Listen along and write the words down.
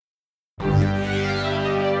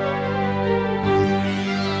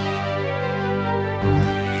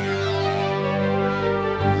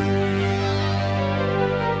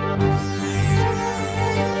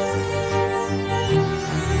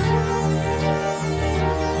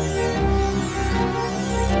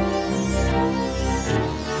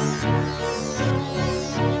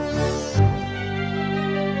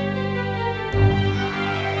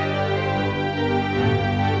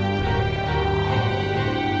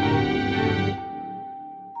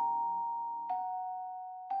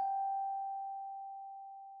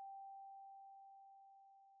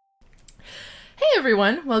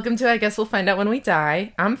everyone, welcome to I Guess We'll Find Out When We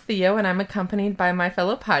Die. I'm Theo, and I'm accompanied by my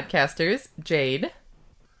fellow podcasters, Jade.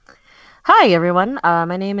 Hi, everyone.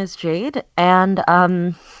 My name is Jade, and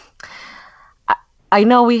I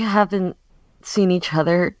know we haven't seen each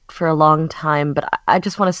other for a long time, but I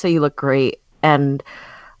just want to say you look great, and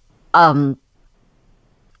I've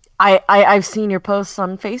seen your posts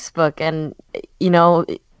on Facebook, and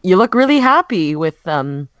you look really happy with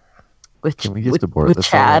Can we just abort with this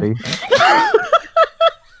Chad. already?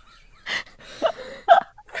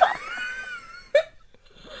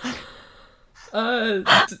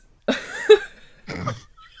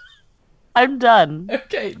 I'm done.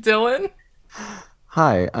 Okay, Dylan.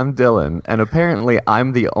 Hi, I'm Dylan, and apparently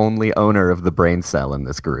I'm the only owner of the brain cell in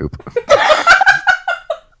this group.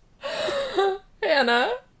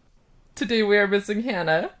 Hannah. Today we are missing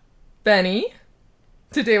Hannah. Benny.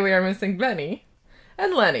 Today we are missing Benny.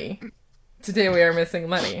 And Lenny. Today we are missing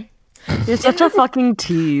Lenny. You're such a fucking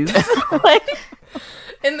tease.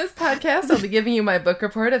 In this podcast, I'll be giving you my book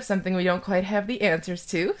report of something we don't quite have the answers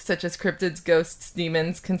to, such as cryptids, ghosts,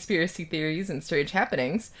 demons, conspiracy theories, and strange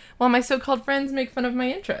happenings, while my so-called friends make fun of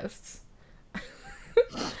my interests.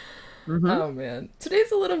 Oh, man.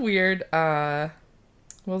 Today's a little weird.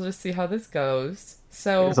 We'll just see how this goes.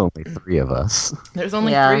 So There's only 3 of us. there's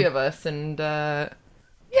only Yeah. 3 of us, and, I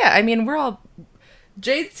mean, we're all...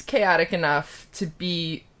 Jade's chaotic enough to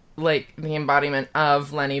be, like, the embodiment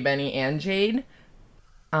of Lenny, Benny, and Jade.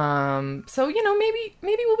 So, maybe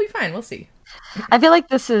we'll be fine. We'll see. I feel like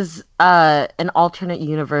this is an alternate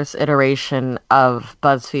universe iteration of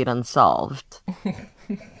BuzzFeed Unsolved.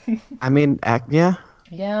 I mean, yeah,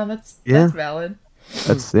 Yeah, that's Yeah. valid.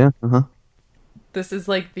 uh-huh. This is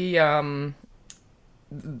like the,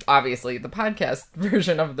 obviously, the podcast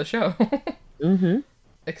version of the show. Mm-hmm.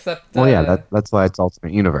 Except, Well, yeah, that's why it's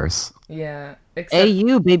alternate universe. yeah, except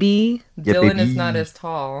AU, baby. Yeah, Dylan is baby. not as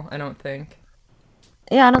tall, I don't think.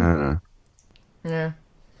 Yeah, I I don't... don't know. Yeah.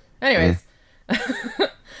 Anyways.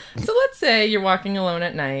 So let's say you're walking alone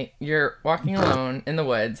at night. You're walking alone in the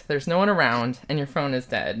woods. There's no one around, and your phone is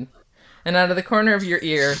dead. And out of the corner of your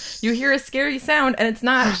ear, you hear a scary sound, and it's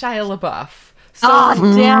not Shia LaBeouf. So, God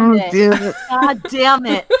damn it. Damn it. God damn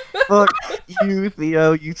it. Fuck you,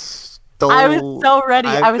 Theo, you stole... I was so ready.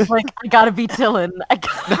 I- I was like, I gotta be Dylan. I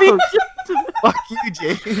gotta be Dylan. Fuck you,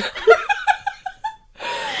 Jade.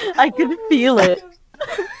 I could feel it.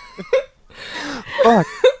 Fuck.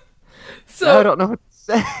 so Now I don't know what to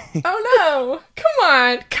say. oh no!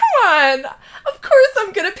 Come on! Of course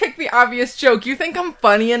I'm gonna pick the obvious joke. You think I'm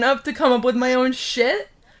funny enough to come up with my own shit?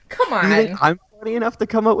 Come You think on. I'm funny enough to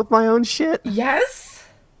come up with my own shit? Yes?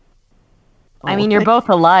 I mean, you're both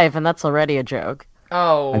alive, and that's already a joke.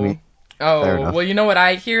 Oh. I mean, fair enough. Well, you know what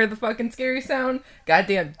I hear the fucking scary sound?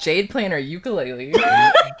 Goddamn Jade playing her ukulele.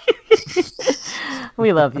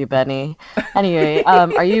 We love you, Benny. Anyway,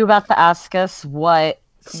 are you about to ask us what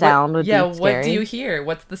sound would be scary? What do you hear?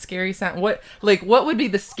 What's the scary sound? What would be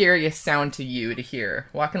the scariest sound to you to hear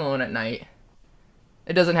walking alone at night?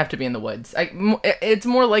 It doesn't have to be in the woods. It's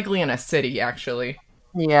more likely in a city, actually.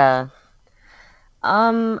 Yeah.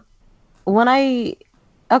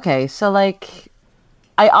 Okay, so like,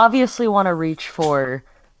 I obviously want to reach for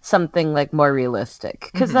something like more realistic,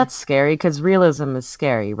 because that's scary, because realism is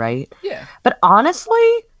scary, right? Yeah. But honestly,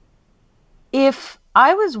 if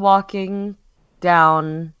I was walking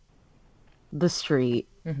down the street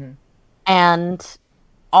and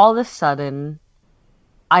all of a sudden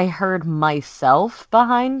I heard myself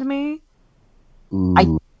behind me,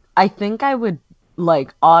 Ooh. I think I would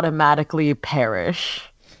like automatically perish.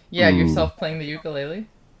 Yeah, Ooh. yourself playing the ukulele?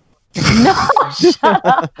 No, shut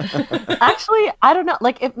up. Actually, I don't know.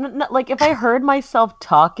 Like if I heard myself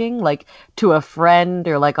talking like to a friend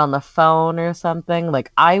or like on the phone or something,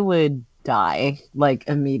 like I would die like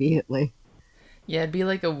immediately. Yeah, it'd be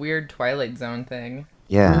like a weird Twilight Zone thing.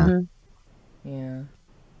 Yeah. Yeah.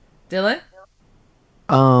 Dylan?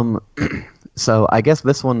 So I guess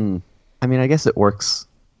this one, I mean, I guess it works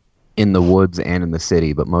in the woods and in the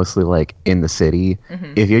city, but mostly like in the city.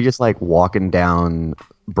 If you're just like walking down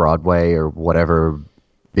Broadway or whatever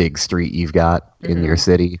big street you've got in your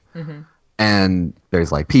city, and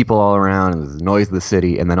there's like people all around and there's the noise of the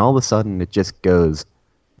city, and then all of a sudden it just goes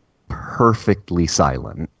perfectly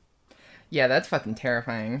silent. Yeah, that's fucking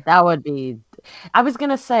terrifying. That would be. I was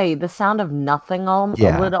gonna say the sound of nothing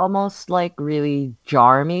Yeah. would almost like really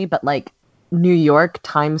jar me, but like New York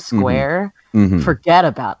Times Square, forget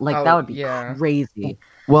about like Oh, that would be yeah. crazy.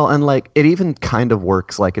 Well, and like it even kind of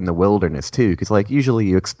works like in the wilderness too, because like usually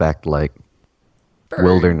you expect like Bird.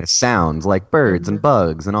 wilderness sounds like birds and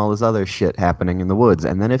bugs and all this other shit happening in the woods,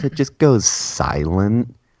 and then if it just goes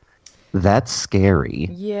silent, That's scary.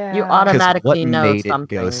 Yeah. You 'Cause automatically what know made it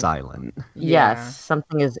something. go silent? Yeah. Yes,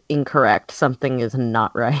 something is incorrect. Something is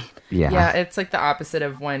not right. Yeah. Yeah, it's like the opposite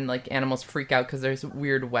of when like animals freak out because there's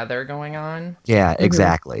weird weather going on. Yeah,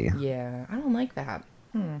 exactly. Yeah, I don't like that.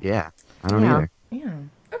 Yeah. I don't Yeah. either. Yeah.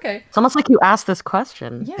 Okay. It's almost like you asked this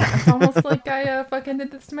question. Yeah, it's almost like I fucking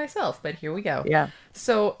did this to myself, but here we go. Yeah.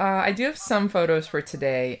 So I do have some photos for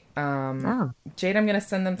today. Oh. Jade, I'm gonna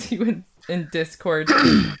send them to you in Discord.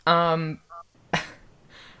 I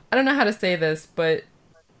don't know how to say this, but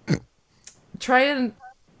try.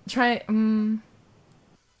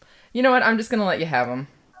 You know what? I'm just gonna let you have them.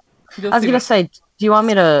 I was gonna say, do you want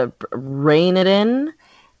me to rein it in? Do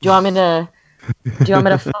you want me to? Do you want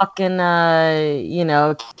me to fucking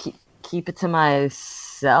keep it to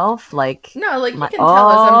myself? Like No, like you can tell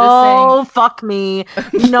us. I'm just saying. Oh fuck me!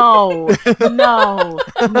 No, no,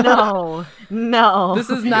 no, no.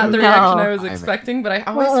 This is not the no. reaction I was expecting, but I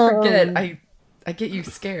always forget. I get you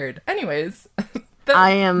scared. Anyways,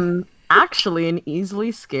 I am actually an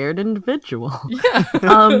easily scared individual.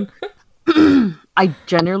 yeah. I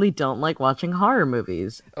generally don't like watching horror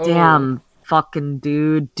movies. Oh. Damn, fucking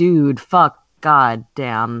dude, fuck, god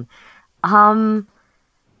damn. All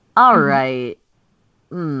right.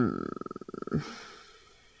 Let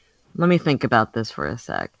me think about this for a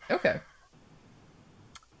sec. Okay.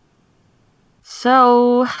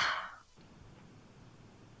 So,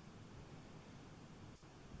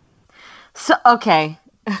 okay.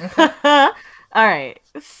 All right.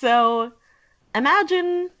 So,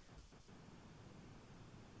 imagine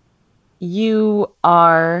you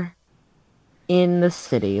are in the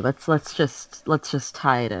city. Let's just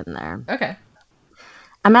tie it in there. Okay.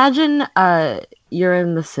 Imagine you're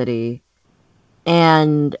in the city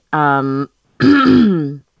and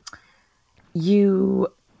you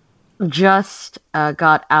just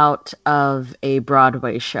got out of a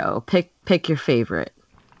Broadway show. Pick your favorite.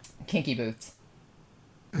 Kinky Boots.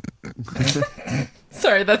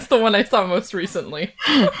 Sorry, that's the one I saw most recently.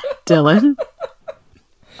 Dylan.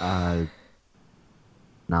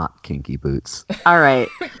 Not Kinky Boots. All right.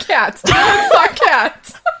 Cats. I saw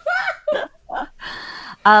Cats.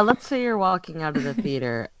 Let's say you're walking out of the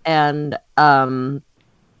theater and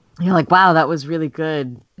you're like, wow, that was really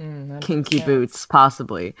good. Kinky Boots,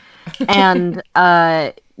 possibly. And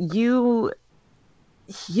you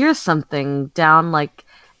hear something down like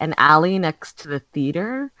an alley next to the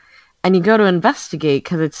theater. And you go to investigate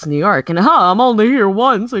because it's New York. And I'm only here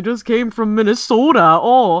once. I just came from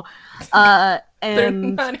Minnesota. They're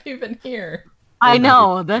And not even here. I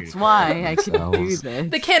know, that's why I can do themselves. this.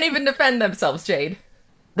 They can't even defend themselves, Jade.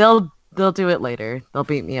 They'll do it later. They'll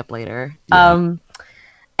beat me up later. Yeah.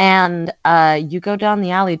 And you go down the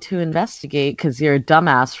alley to investigate because you're a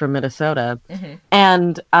dumbass from Minnesota.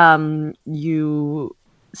 And you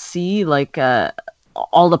see like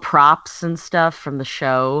all the props and stuff from the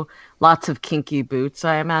show. Lots of kinky boots,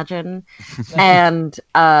 I imagine. And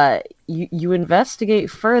you investigate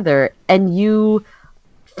further, and you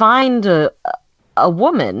find a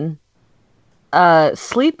woman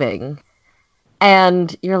sleeping,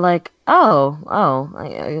 and you're like,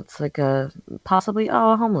 it's like possibly a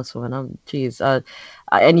homeless woman. Oh, geez.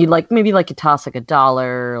 And you maybe you toss like $1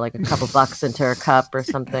 or like a couple bucks into her cup or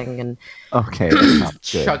something, and Okay, that's not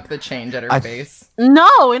good. Chuck the change at her face.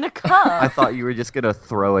 no, in a cup. I thought you were just gonna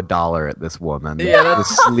throw $1 at this woman. Yeah, The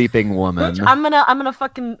sleeping woman. I'm gonna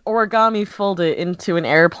fucking origami fold it into an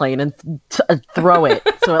airplane and throw it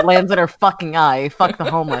so it lands in her fucking eye. Fuck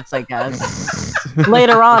the homeless, I guess.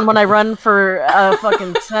 Later on, when I run for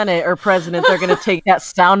fucking Senate or president, they're gonna take that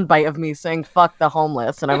soundbite of me saying "fuck the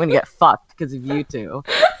homeless," and I'm gonna get fucked because of you two.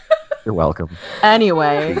 You're welcome.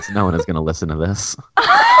 Anyway, Please, no one is gonna listen to this.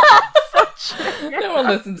 No one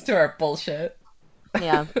listens to our bullshit.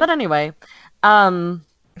 yeah. But anyway,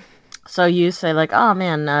 so you say like, "Oh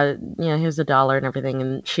man, here's $1 and everything,"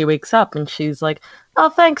 and she wakes up and she's like, "Oh,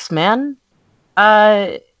 thanks, man.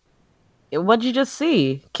 What'd you just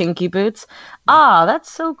see? Kinky Boots? Ah, that's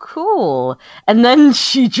so cool." And then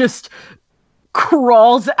she just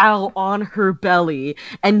crawls out on her belly,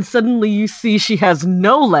 and suddenly you see she has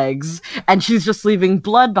no legs, and she's just leaving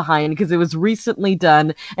blood behind because it was recently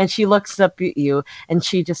done. And she looks up at you, and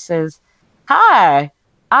she just says, "Hi,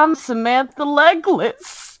 I'm Samantha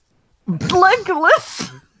Legless."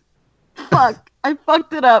 Legless? Fuck, I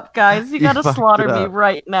fucked it up, guys. You gotta fucked slaughter it me up.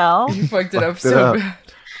 right now. You fucked it up Fucked it so up. bad.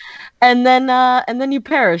 And then you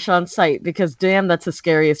perish on sight because damn, that's the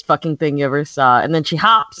scariest fucking thing you ever saw. And then she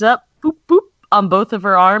hops up, boop boop, on both of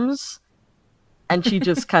her arms, and she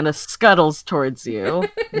just kind of scuttles towards you.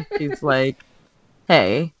 And she's like,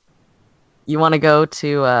 "Hey, you want to go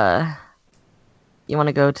to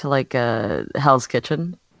wanna go to like Hell's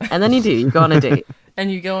Kitchen, and then you go on a date.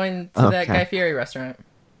 And you go into that Okay. Guy Fieri restaurant.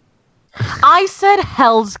 I said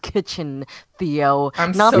Hell's Kitchen, Theo.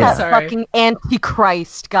 I'm not so that sorry. fucking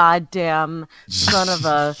Antichrist, goddamn son of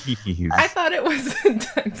a. Jeez. I thought it was in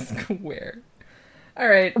Times Square. All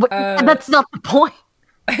right. That's not the point.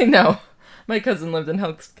 I know. My cousin lived in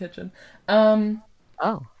Hell's Kitchen. Oh.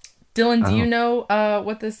 Dylan, do you Oh. know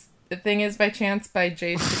what this thing is by chance by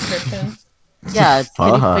Jade's description? Yeah,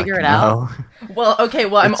 can you Fuck, figure it out? no. Well, okay.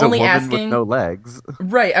 Well, I'm It's a only woman asking. with no legs.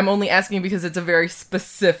 Right. I'm only asking because it's a very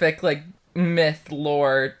specific, like, myth,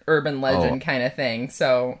 lore, urban legend kind of thing.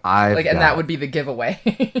 So, I've like, and got- that would be the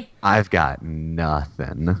giveaway. I've got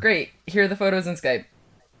nothing. Great. Here are the photos in Skype.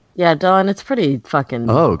 Yeah, Dawn, it's pretty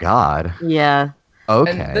fucking. Oh God. Yeah.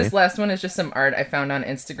 Okay. And this last one is just some art I found on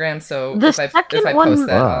Instagram. So The if I second post one-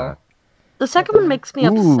 that, I'll, The second one makes me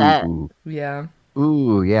upset. yeah.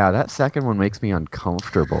 Ooh, yeah, that second one makes me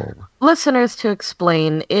uncomfortable. Listeners, to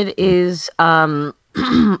explain, it is a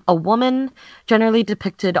woman generally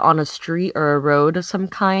depicted on a street or a road of some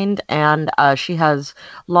kind, and she has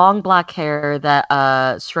long black hair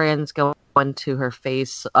that strands go into her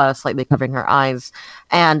face, slightly covering her eyes,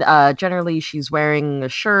 and generally she's wearing a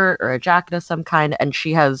shirt or a jacket of some kind, and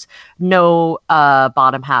she has no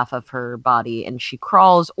bottom half of her body, and she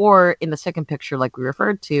crawls, or in the second picture, like we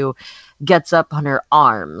referred to, gets up on her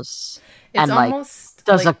arms It's and like almost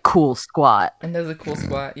does like, a cool squat. and does a cool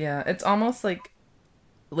squat. Yeah. It's almost like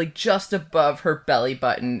just above her belly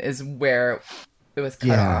button is where it was cut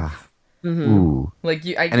Yeah. off. Mhm. Ooh. Like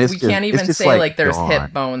And we it's just- can't it's even just, say like, like there's gone.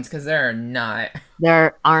 hip bones because there are not.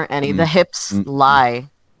 There aren't any. The hips Mm. lie.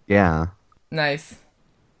 Yeah. Nice.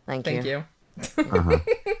 Thank Thank you. you. Uh-huh.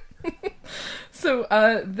 So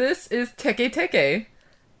this is Teke Teke.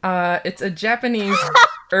 It's a Japanese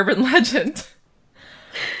urban legend.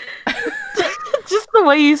 Just the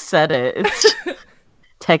way you said it. It's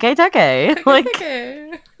teke teke. Like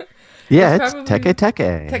Teke. Yeah, It's it's probably- teke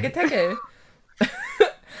teke. Teke Teke.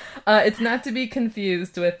 It's not to be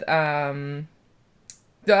confused with what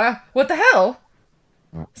the hell?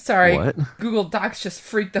 Sorry, What? Google Docs just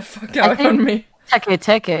freaked the fuck out think- on me. teke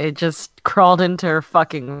teke just crawled into her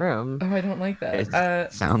fucking room. Oh, I don't like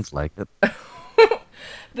that. Sounds like it.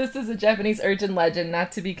 This is a Japanese urban legend,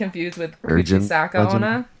 not to be confused with Urgent Kuchisaka legend?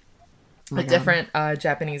 Onna, Oh my a God. different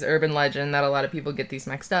Japanese urban legend that a lot of people get these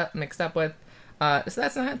mixed up with. So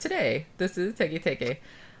that's not today. This is Teke Teke.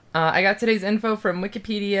 I got today's info from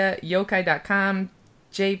Wikipedia, yokai.com,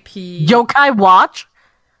 JP, Yokai Watch?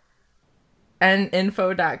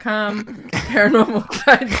 ninfo.com,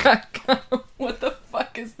 paranormalguide.com. What the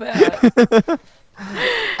fuck is that?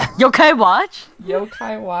 Yokai Watch?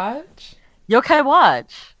 Yokai Watch? Yokai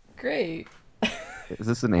Watch. Great. Is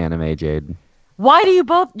this an anime, Jade? Why do you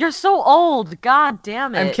both? You're so old. God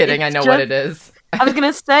damn it. I'm kidding. I It's know just- what it is. I was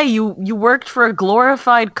gonna say you worked for a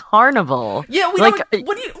glorified carnival. Yeah, we Like, don't.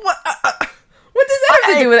 What do you? What does that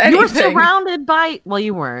have to do with You were anything? surrounded by. Well,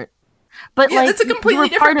 you weren't. But Yeah, like it's a you completely were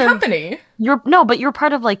different part of- company. But you're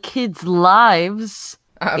part of like kids' lives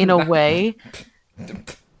in a way.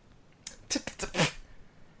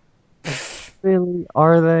 Really?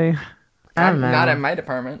 Are they? I don't know. Not in my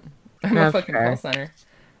department. I'm a That's fucking fair. call center.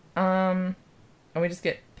 And we just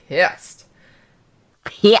get pissed.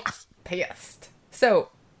 Yes. Pissed. So,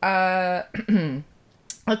 let's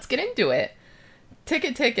get into it.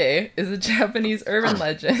 Teke Teke is a Japanese urban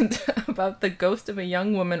legend about the ghost of a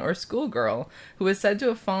young woman or schoolgirl who is said to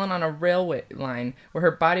have fallen on a railway line where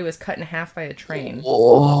her body was cut in half by a train.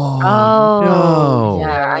 Oh, Oh, no.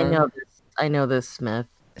 yeah, I Yeah. know this. I know this, Smith.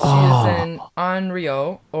 She is an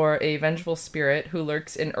onryo, or a vengeful spirit, who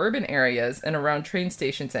lurks in urban areas and around train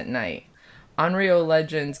stations at night. Onryo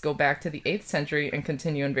legends go back to the 8th century and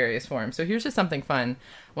continue in various forms. So here's just something fun.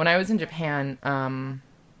 When I was in Japan,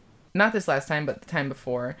 not this last time, but the time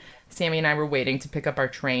before, Sammy and I were waiting to pick up our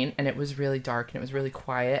train, and it was really dark and it was really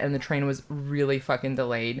quiet, and the train was really fucking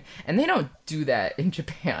delayed. And they don't do that in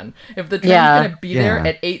Japan. If the train's Yeah. gonna be there Yeah.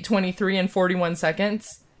 at 8:23 and 41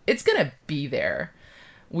 seconds, it's gonna be there.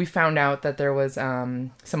 We found out that there was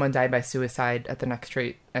someone died by suicide at the next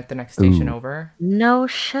station Ooh. over. No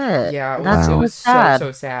shit. Yeah, it that's was, Wow. it was sad.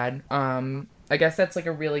 so sad. I guess that's like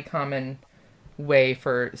a really common way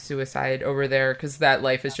for suicide over there because that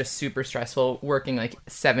life is just super stressful, working like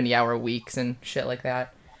 70-hour weeks and shit like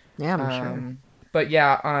that. Yeah, I'm sure. But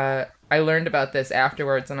yeah, I learned about this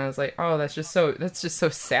afterwards, and I was like, oh, that's just so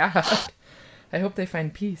sad. I hope they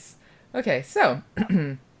find peace. Okay, so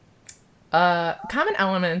common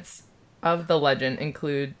elements of the legend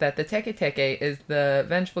include that the Teke Teke is the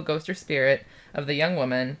vengeful ghost or spirit of the young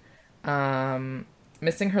woman,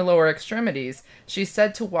 missing her lower extremities. She's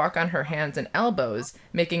said to walk on her hands and elbows,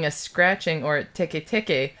 making a scratching or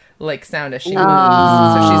teke-teke like sound as she moves.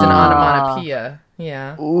 So she's an onomatopoeia.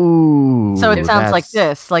 Yeah. Ooh. So it sounds like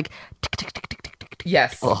that's- this, like.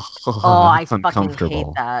 Yes. Oh, I that's fucking hate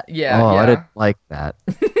uncomfortable. that. Yeah. Oh, yeah. I didn't like that.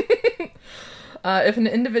 If an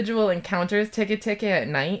individual encounters teke-teke at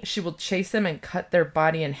night, she will chase them and cut their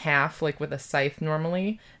body in half, like with a scythe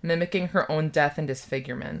normally, mimicking her own death and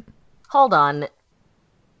disfigurement. Hold on.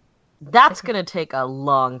 That's gonna take a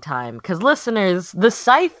long time, because listeners, the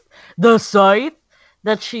scythe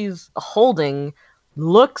that she's holding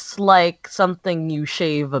looks like something you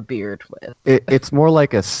shave a beard with. It's more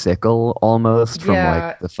like a sickle almost from Yeah,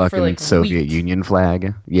 like the for, fucking like, Soviet wheat. Union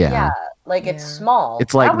flag. Yeah. Like it's Yeah. small.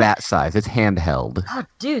 It's like would- that size. It's handheld. God,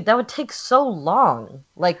 dude, that would take so long.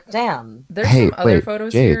 Like, damn. There's Hey, some other wait,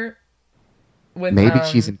 photos Jade. here. With, Maybe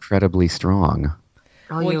she's incredibly strong.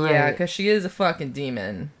 Oh, Well, you're yeah, right. because she is a fucking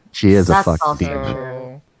demon. She is That's a fucking also demon. true.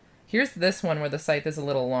 So, here's this one where the scythe is a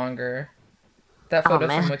little longer. That Oh, photo's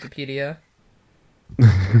man. from Wikipedia.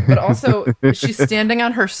 But also, she's standing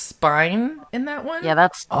on her spine in that one. Yeah,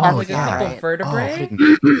 that's Oh, that's like a yeah. couple right. vertebrae.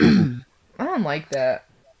 Oh, I don't like that.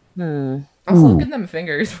 Hmm. Also, look Ooh. at them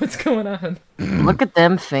fingers. What's going on? Look at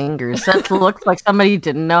them fingers. That looks like somebody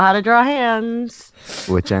didn't know how to draw hands.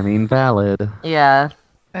 which I mean valid. Yeah.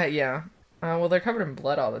 Yeah. Well, they're covered in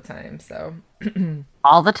blood all the time, so.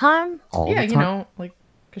 All the time? All Yeah, the you time? know, like,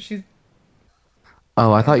 because she's.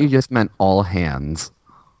 Oh, I thought you just meant all hands.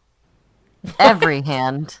 Every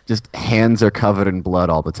hand. Just hands are covered in blood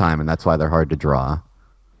all the time, and that's why they're hard to draw.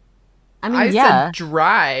 I mean, I yeah. said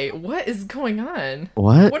dry. What is going on?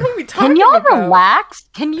 What? What are we talking Can y'all about? relax?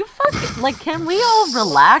 Can you fucking like? Can we all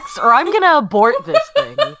relax, or I'm gonna abort this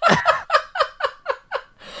thing?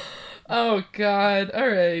 Oh God! All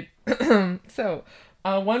right. So,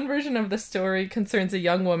 one version of the story concerns a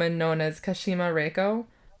young woman known as Kashima Reiko.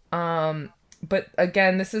 But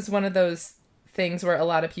again, this is one of those things where a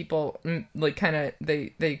lot of people like kind of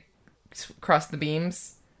they cross the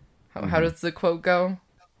beams. How does the quote go?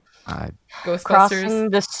 I- Ghostbusters. Crossing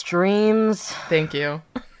the streams. Thank you.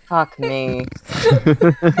 Fuck me.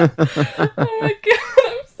 Oh my God!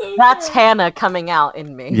 I'm so That's sorry. Hannah coming out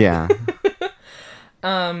in me. yeah.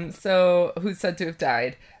 So who's said to have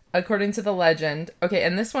died? According to the legend. Okay,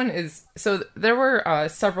 and this one is so there were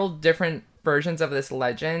several different versions of this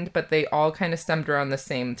legend, but they all kind of stemmed around the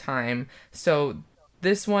same time. So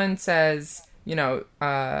this one says, you know,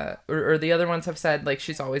 or the other ones have said like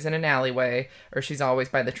she's always in an alleyway or she's always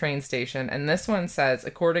by the train station. And this one says,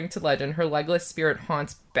 according to legend, her legless spirit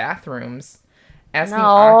haunts bathrooms, asking No.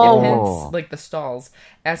 occupants, like the stalls,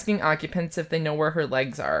 asking occupants if they know where her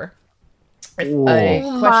legs are. If Whoa. a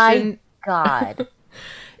Oh question, my god.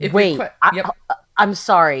 if Wait, your I, I'm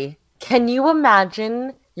sorry. Can you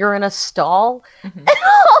imagine you're in a stall Mm-hmm. and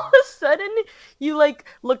all of a sudden you like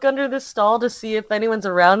look under the stall to see if anyone's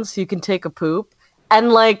around so you can take a poop,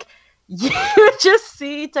 and like you just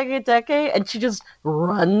see Teke Teke and she just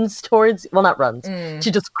runs towards, well, not runs,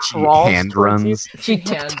 she just crawls hand towards runs. you. She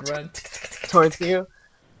hand run. towards you.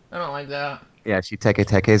 I don't like that. Yeah, she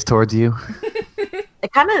teke-tekes towards you.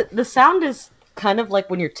 It kind of, the sound is kind of like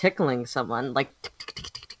when you're tickling someone, like tick, tick, tick,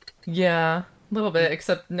 tick, tick, tick. Yeah, a little bit,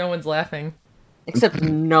 except no one's laughing. Except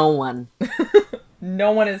no one.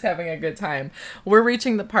 No one is having a good time. We're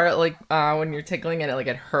reaching the part like when you're tickling and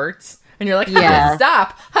it hurts, and you're like, Yeah.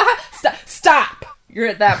 stop, stop. You're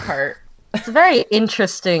at that part. It's a very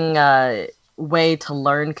interesting way to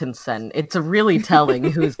learn consent. It's really telling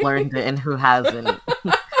who's learned it and who hasn't.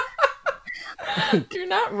 You're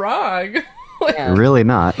not wrong. Yeah. Really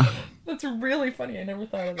not. That's really funny. I never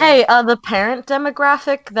thought of that. Hey, the parent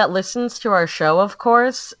demographic that listens to our show, of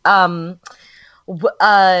course,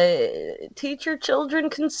 teach your children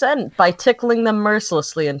consent by tickling them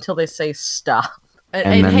mercilessly until they say stop.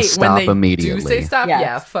 And then hey, stop when they immediately. do say stop, Yes.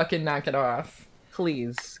 yeah, fucking knock it off.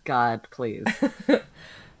 Please, God, please.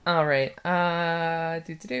 All right.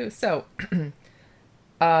 So,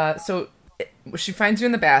 she finds you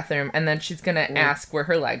in the bathroom, and then she's gonna ask where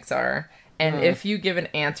her legs are. And if you give an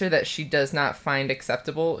answer that she does not find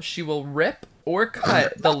acceptable, she will rip or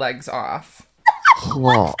cut the legs off.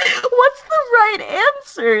 Whoa. What's the right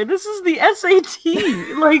answer? This is the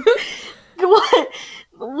SAT. Like,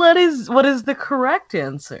 what is the correct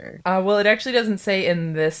answer? Well, it actually doesn't say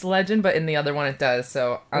in this legend, but in the other one it does.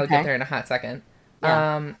 So I'll Okay. get there in a hot second.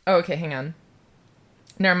 Yeah. Okay, hang on.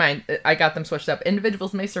 Never mind. I got them switched up.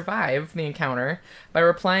 Individuals may survive the encounter by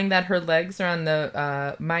replying that her legs are on the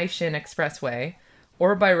Maishin Expressway,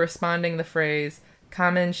 or by responding the phrase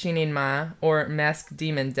 "Kamen Shinin Ma" or "Masked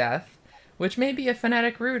Demon Death," which may be a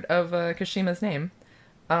phonetic root of Kashima's name.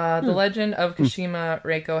 The legend of Kashima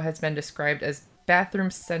Reiko has been described as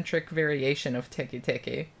bathroom-centric variation of Teke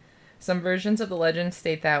Teke. Some versions of the legend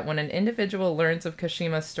state that when an individual learns of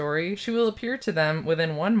Kashima's story, she will appear to them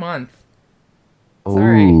within 1 month.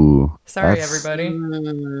 Sorry. Ooh, Sorry, that's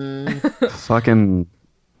everybody. fucking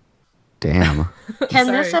damn. Can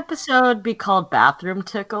this Sorry. episode be called Bathroom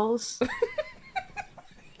Tickles?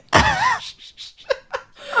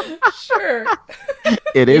 Sure.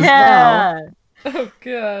 It is now. Yeah. Oh,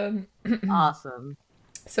 God. Awesome.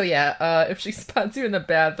 So yeah, if she spots you in the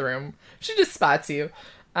bathroom, she just spots you.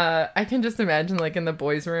 I can just imagine, like, in the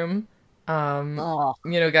boys' room, Oh.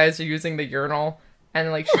 you know, guys are using the urinal,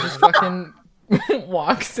 and, like, she just fucking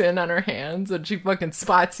walks in on her hands, and she fucking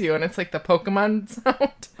spots you, and it's like the Pokemon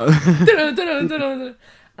sound.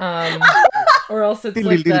 Or else it's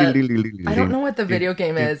like that. I don't know what the video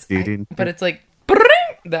game is, but it's like,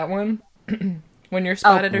 that one. When you're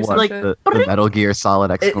spotted or What, some like shit. the Metal Gear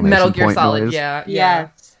Solid exclamation Metal Gear point Solid, noise? yeah, yeah.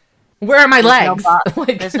 Yes. Where are my There's no legs? bo-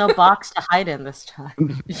 Like, There's no box to hide in this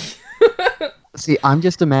time. See, I'm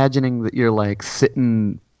just imagining that you're like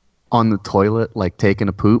sitting on the toilet, like taking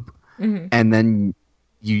a poop, and then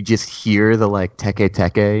you just hear the like teke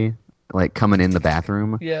teke like coming in the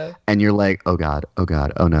bathroom, yeah. and you're like, oh god, oh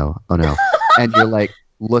no, and you're like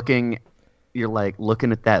looking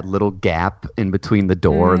at that little gap in between the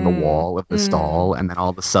door and the wall of the stall, and then all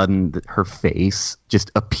of a sudden her face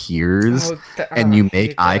just appears, and you I make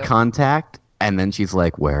hate eye that. contact, and then she's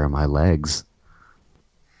like, where are my legs?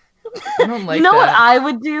 I don't like You know what that. I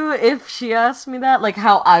would do if she asked me that? Like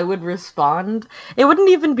how I would respond? It wouldn't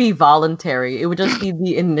even be voluntary. It would just be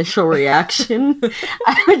the initial reaction.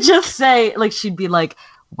 I would just say, like, she'd be like,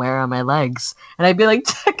 where are my legs? And I'd be like,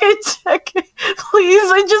 Teke, Teke, please,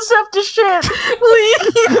 I just have to shit.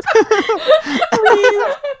 Please.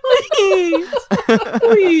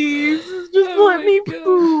 Please. Just Oh let my me God.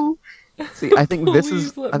 poo. See, I think this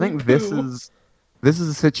is Please let I me think this poo. is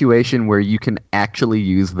a situation where you can actually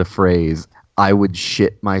use the phrase "I would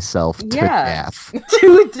shit myself to Yeah. death."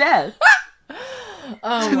 To death.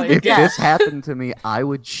 Oh my If god. this happened to me, I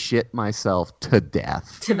would shit myself to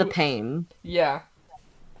death. To the pain. Yeah.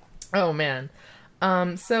 Oh man.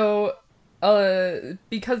 So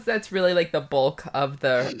because that's really like the bulk of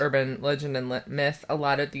the urban legend and myth, a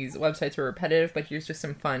lot of these websites are repetitive, but here's just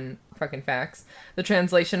some fun fucking facts. The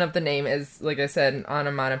translation of the name is, like I said, an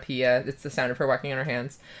onomatopoeia. It's the sound of her walking on her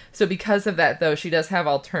hands. So because of that, though, she does have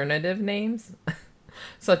alternative names,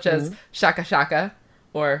 such as Shaka Shaka,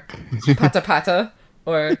 or Pata Pata,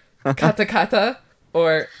 or Kata Kata,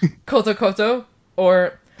 or Koto Koto,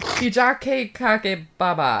 or Hijake Kake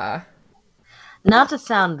Baba. Not to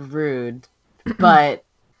sound rude, but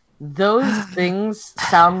those things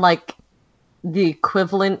sound like the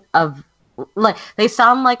equivalent of, like, they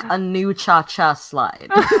sound like a new cha-cha slide.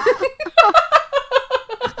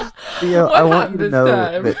 Theo, What I want happened you to this know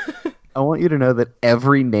time? that I want you to know that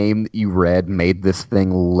every name that you read made this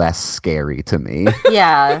thing less scary to me.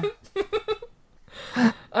 Yeah.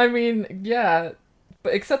 I mean, yeah,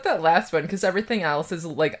 but except that last one, because everything else is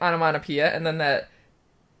like onomatopoeia, and then that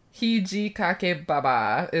Hiji Kake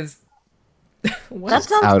Baba is. What? That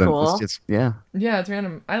sounds Out of cool. it's just yeah. Yeah, it's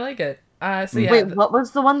random. I like it. So yeah, Wait, what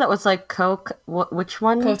was the one that was like Coke? Which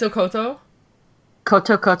one? Koto Koto?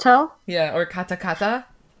 Koto Koto? Yeah, or Kata Kata?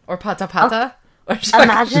 Or Pata Pata? Or Shaka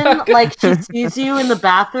Imagine, Shaka. like, she sees you in the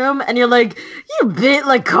bathroom and you're like, you bit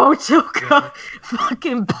like Koto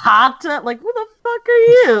fucking Pata. Like, who the fuck are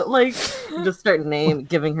you? Like, you just start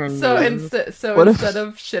giving her So names. instead What if- instead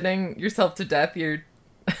of shitting yourself to death, you're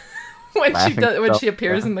when Laughing when she yourself,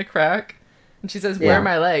 appears yeah. in the crack and she says, "Where Yeah. are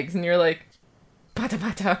my legs?" and you're like, "Pata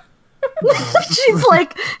Pata." She's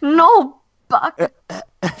like, no, fuck.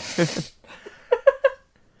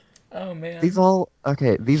 Oh man. These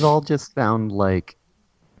all just sound like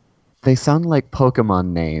they sound like Pokemon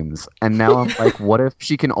names, and now I'm like, what if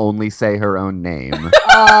she can only say her own name?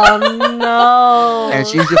 Oh no. And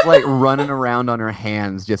she's just like running around on her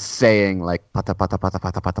hands, just saying like pata pata pata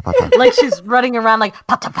pata pata pata. Like she's running around like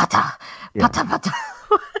pata pata, Yeah. pata pata.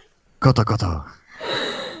 Koto koto.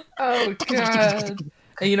 Oh god.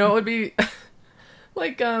 And you know what would be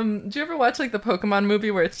like, do you ever watch like the Pokemon movie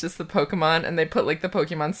where it's just the Pokemon and they put like the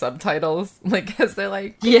Pokemon subtitles like as they're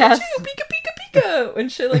like Yes. Pikachu, Pika Pika Pika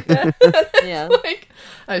and shit like that? Yeah. Like,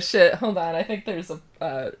 oh shit, hold on, I think there's a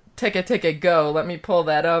Teke Teke Go. Let me pull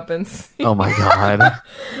that up and see. Oh my god.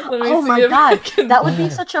 Let me Oh see my if I god, can- that would be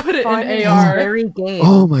such a put it in fun and AR. scary game.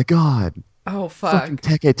 Oh my god. Oh fuck. Fucking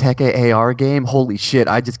Teke Teke AR game. Holy shit!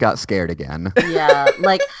 I just got scared again. Yeah,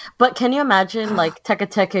 like, but can you imagine like Teka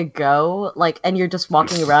Teka Go, like, and you're just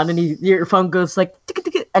walking around and your phone goes like ticka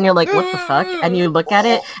ticka, and you're like, what the fuck? And you look at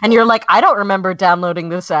it, and you're like, I don't remember downloading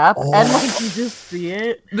this app, and like you just see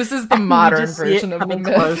it. This is the and you modern just see it version of the coming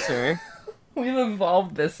myth. closer. We've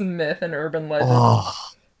evolved this myth and urban legend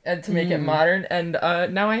and to make it modern, and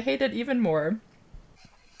now I hate it even more.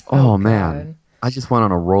 Oh, God. man. I just went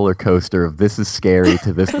on a roller coaster of this is scary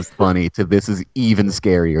to this is funny to this is even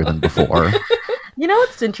scarier than before. You know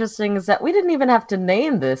what's interesting is that we didn't even have to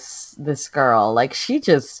name this girl. Like she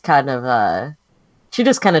just kind of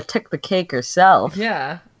took the cake herself.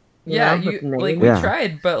 Yeah. You Yeah, know, with like we Yeah.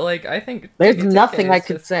 tried, but like I think There's Tiki Tiki nothing I is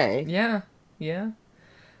could just- say. Yeah, yeah.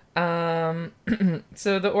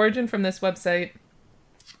 So the origin from this website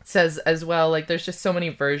says as well, like there's just so many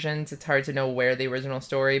versions, it's hard to know where the original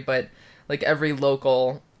story, but like every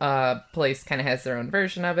local place kind of has their own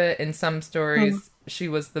version of it. In some stories, she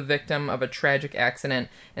was the victim of a tragic accident.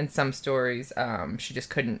 In some stories, she just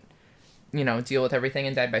couldn't, deal with everything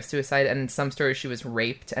and died by suicide. And in some stories, she was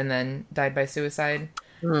raped and then died by suicide.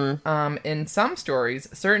 In some stories,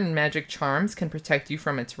 certain magic charms can protect you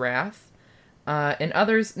from its wrath. In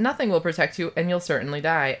others, nothing will protect you and you'll certainly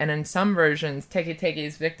die. And in some versions, Teke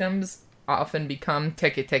Teke's victims often become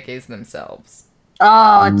Teke Tekes themselves.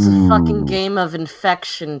 Oh, it's a fucking game of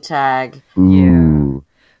infection tag. Ooh.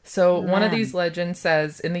 So one of Man. these legends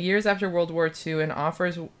says, in the years after World War II, an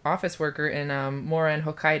office worker in Moren,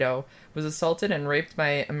 Hokkaido, was assaulted and raped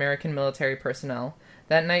by American military personnel.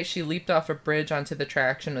 That night, she leaped off a bridge onto the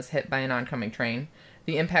tracks and was hit by an oncoming train.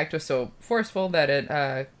 The impact was so forceful that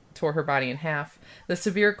it tore her body in half. The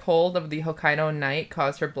severe cold of the Hokkaido night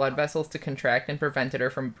caused her blood vessels to contract and prevented her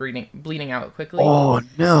from bleeding out quickly. Oh,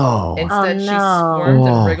 no. Instead, Oh, she no. squirmed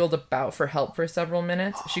Oh. and wriggled about for help for several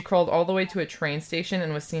minutes. She crawled all the way to a train station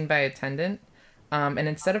and was seen by an attendant. And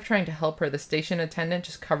instead of trying to help her, the station attendant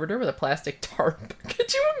just covered her with a plastic tarp.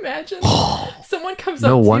 Could you imagine? Someone comes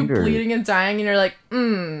No up to wonder. you bleeding and dying, and you're like,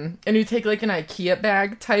 and you take like an IKEA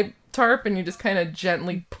bag type tarp, and you just kind of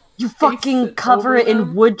gently You paste fucking cover over it in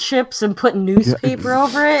them. wood chips and put newspaper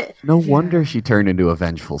over it. No wonder she turned into a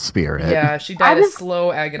vengeful spirit. Yeah, she died was- a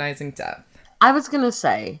slow, agonizing death. I was gonna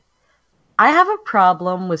say, I have a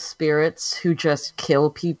problem with spirits who just kill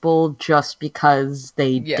people just because they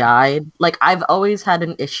Yeah. died. Like I've always had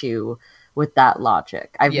an issue with that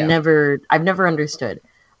logic. I've Yeah. never understood.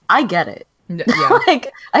 I get it. Yeah.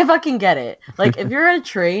 Like I fucking get it. Like if you're at a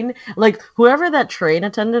train, like whoever that train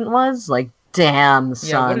attendant was, like damn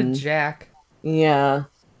Yeah, what a son. jack. Yeah.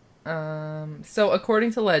 So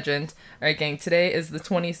according to legend, alright gang, today is the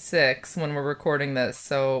 26th when we're recording this,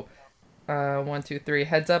 so 1, 2, 3,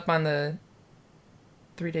 heads up on the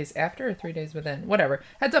 3 days after or 3 days within, whatever,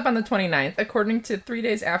 heads up on the 29th. According to 3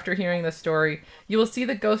 days after hearing the story, you will see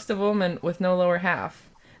the ghost of a woman with no lower half.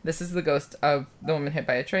 This is the ghost of the woman hit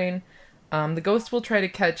by a train. The ghost will try to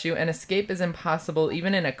catch you, and escape is impossible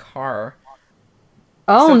even in a car.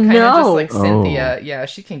 Oh So kind of just no. like Oh. Cynthia, yeah,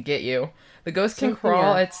 she can get you. The ghost can Cynthia.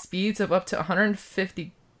 crawl at speeds of up to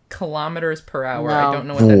 150 kilometers per hour. No. I don't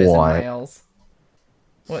know what that is in What? miles.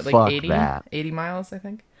 What, like Fuck 80? that. 80 miles, I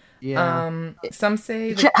think. Yeah. Some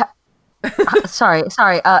say that, Sorry.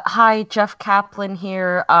 Hi, Jeff Kaplan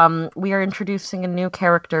here. We are introducing a new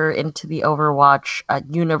character into the Overwatch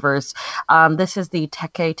universe. This is the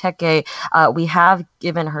Teke Teke. We have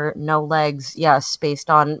given her no legs, yes,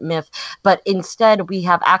 based on myth, but instead we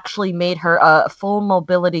have actually made her a full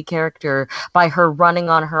mobility character by her running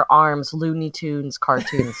on her arms, Looney Tunes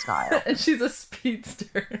cartoon style. and she's a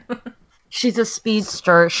speedster. She's a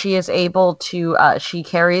speedster. She is able to, she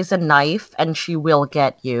carries a knife and she will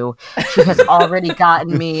get you. She has already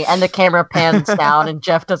gotten me, and the camera pans down and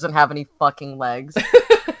Jeff doesn't have any fucking legs.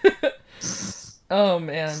 Oh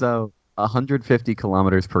man. So 150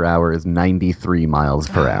 kilometers per hour is 93 miles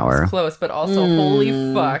per That was hour. close, but also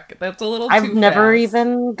holy fuck, that's a little too I've never fast.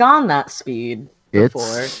 even gone that speed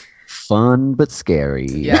before. It's fun but scary.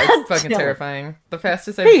 Yeah, it's fucking Damn it. terrifying. The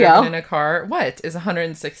fastest I've There you driven go. in a car, is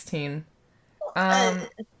 116. I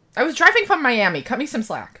was driving from Miami. Cut me some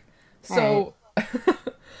slack. So,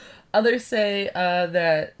 others say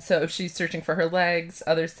that, so if she's searching for her legs,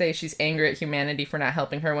 others say she's angry at humanity for not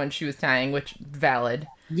helping her when she was dying, which valid.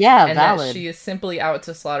 Yeah, And valid. that she is simply out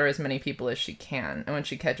to slaughter as many people as she can. And when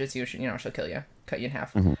she catches you, she'll kill you, cut you in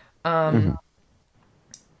half.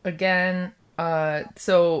 Again,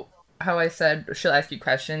 so how I said she'll ask you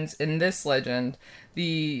questions. In this legend,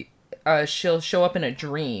 she'll show up in a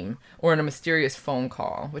dream or in a mysterious phone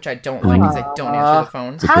call, which I don't like because I don't answer the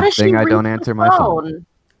phone. It's a How good does she thing I reach don't the answer my phone.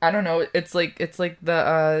 I don't know. It's like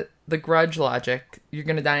the Grudge logic. You're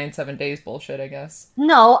gonna die in 7 days bullshit, I guess.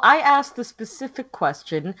 No, I asked the specific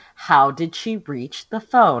question, how did she reach the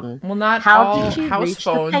phone? Well, not How all did she house reach the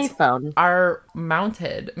phones payphone? are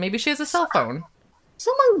mounted. Maybe she has a cell phone.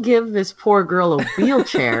 Someone give this poor girl a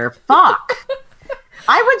wheelchair. Fuck.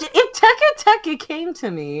 I would, if Teka Teka came to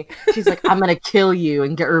me, she's like, I'm gonna kill you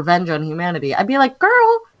and get revenge on humanity. I'd be like,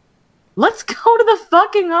 girl, let's go to the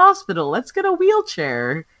fucking hospital. Let's get a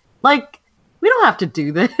wheelchair. Like, we don't have to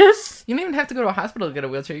do this. You don't even have to go to a hospital to get a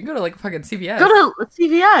wheelchair. You can go to like fucking CVS. Go to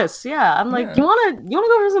CVS. Yeah, I'm like, Yeah. you wanna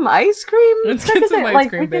go for some ice cream? Let's Teka get some Teka? ice Like,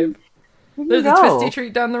 cream, we can- babe. we can There's a go. twisty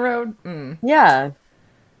treat down the road. Mm. Yeah.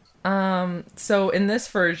 So in this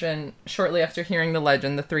version, shortly after hearing the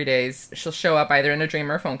legend, the 3 days, she'll show up either in a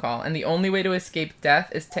dream or a phone call, and the only way to escape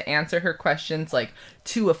death is to answer her questions, like,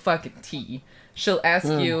 to a fucking T. She'll ask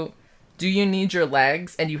you, do you need your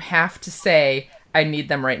legs? And you have to say, I need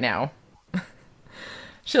them right now.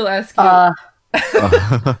 She'll ask you...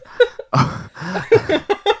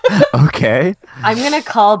 Okay. I'm gonna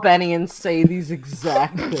call Benny and say these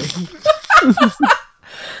exact things.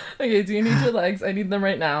 Okay, do you need your legs? I need them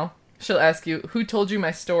right now. She'll ask you, who told you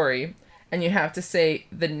my story? And you have to say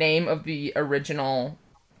the name of the original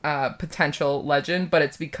potential legend, but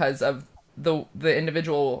it's because of the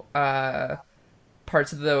individual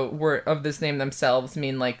parts of the word of this name themselves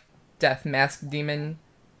mean like death mask demon.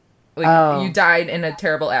 Like Oh. you died in a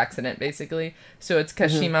terrible accident, basically. So it's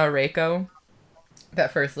Kashima Reiko,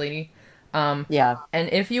 that first lady. Yeah. And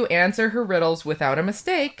if you answer her riddles without a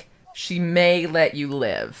mistake, she may let you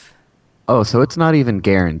live. Oh, so it's not even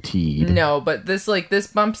guaranteed. No, but this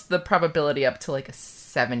bumps the probability up to like a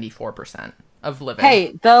 74% of living.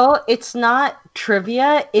 Hey, though it's not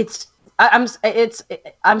trivia, I'm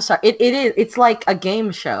sorry. It is. It's like a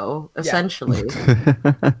game show essentially.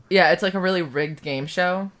 Yeah, it's like a really rigged game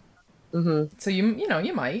show. hmm So you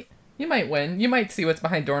might win. You might see what's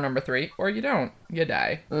behind door number 3, or you don't. You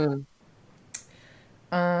die. Mm.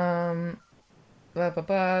 Blah blah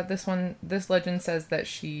blah. This legend says that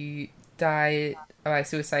she died by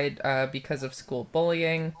suicide because of school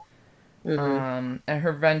bullying. And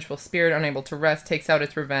her vengeful spirit, unable to rest, takes out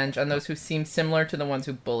its revenge on those who seem similar to the ones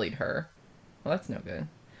who bullied her. Well, that's no good.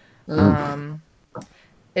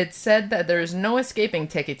 It's said that there is no escaping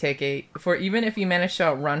Teke Teke, for even if you manage to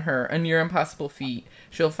outrun her, a near impossible feat,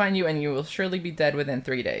 she'll find you and you will surely be dead within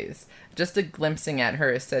 3 days. Just a glimpsing at her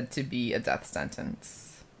is said to be a death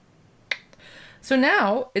sentence. So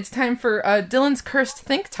now, it's time for Dylan's Cursed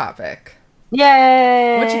Think topic.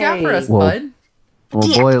 Yay! What you got for us, Well, bud? Well,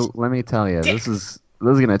 boy, let me tell you, this is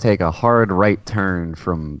gonna take a hard right turn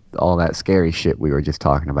from all that scary shit we were just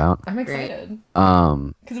talking about. I'm excited.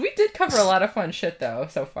 Um, Because we did cover a lot of fun shit, though,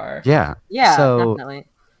 so far. yeah. Yeah, So, definitely.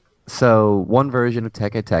 so one version of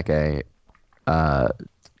Teke Teke,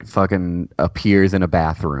 fucking appears in a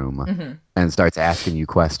bathroom and starts asking you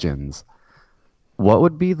questions. What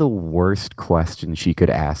would be the worst question she could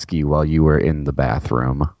ask you while you were in the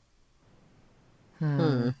bathroom?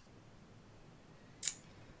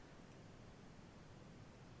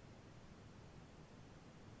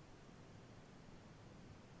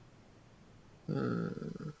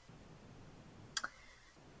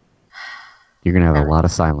 You're gonna have a lot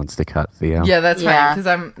of silence to cut, Theo. Yeah, that's fine, Yeah. because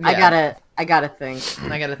I'm... I yeah, gotta think.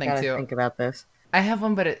 I gotta think, too. Think about this. I have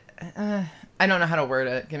one, but I don't know how to word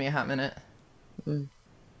it. Give me a hot minute. Why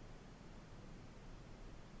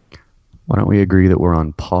don't we agree that we're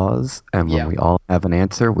on pause, and when Yeah. we all have an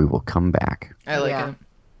answer, we will come back. I like Yeah. it.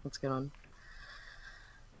 Let's get on.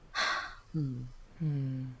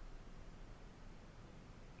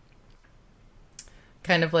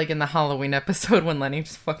 Kind of like in the Halloween episode when Lenny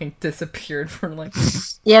just fucking disappeared for like...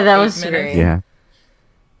 Yeah, that 8 was minutes. great. Yeah.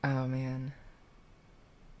 Oh, man.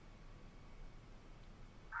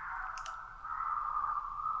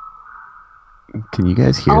 Can you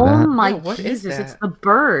guys hear Oh that? my Yo, what is Jesus! It's that? the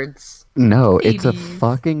birds. No, it's a Hades.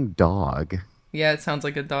 fucking dog. Yeah, it sounds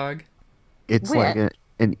like a dog. It's Where? like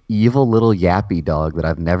an evil little yappy dog that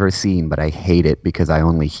I've never seen, but I hate it because I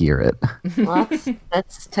only hear it. Well,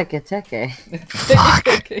 that's Teke Teke.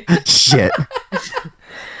 Okay. Shit.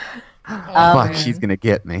 Oh, Fuck, man. she's gonna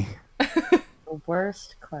get me. The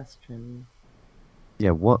worst question.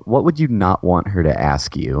 Yeah, what would you not want her to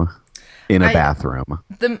ask you in a I- bathroom?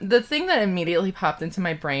 The thing that immediately popped into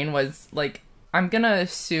my brain was, like, I'm gonna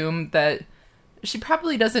assume that she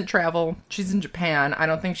probably doesn't travel. She's in Japan. I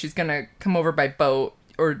don't think she's gonna come over by boat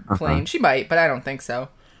or plane. She might, but I don't think so.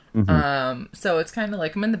 So it's kind of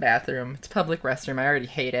like I'm in the bathroom. It's a public restroom. I already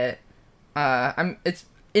hate it. It's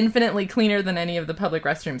infinitely cleaner than any of the public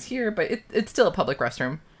restrooms here, but it's still a public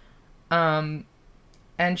restroom.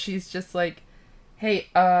 and she's just like, hey,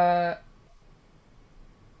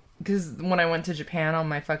 because when I went to Japan on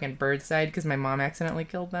my fucking bird side, because my mom accidentally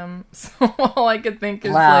killed them, so all I could think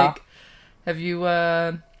is like, have you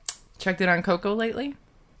checked it on Coco lately?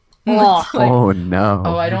 Oh. Like, Oh no.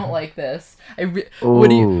 oh, I don't like this. What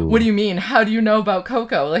do you mean? How do you know about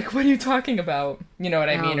Coco? Like, what are you talking about? You know what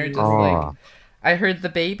I mean? Or just like, I heard the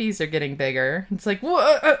babies are getting bigger. It's like,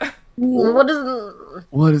 what? What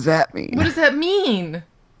does that mean? What does that mean?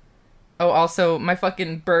 Oh, also, my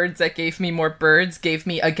fucking birds that gave me more birds gave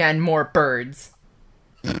me again more birds.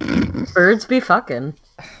 birds be fucking?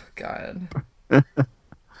 God.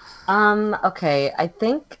 Okay, I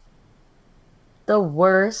think the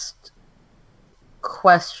worst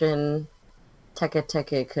question Teke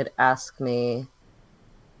Teke could ask me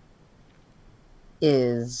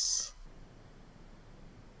is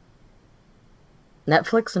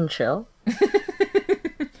Netflix and chill?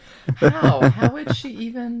 How would she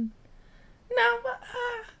even... No,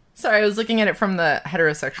 sorry, I was looking at it from the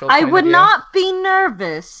heterosexual point I would of view. not be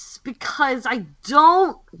nervous because I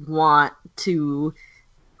don't want to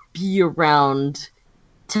be around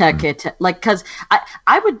Teke. Like, because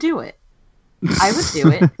I would do it. I would do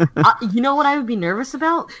it. You know what I would be nervous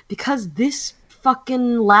about? Because this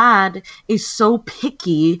fucking lad is so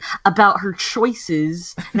picky about her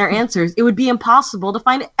choices and her answers, it would be impossible to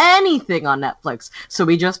find anything on Netflix. So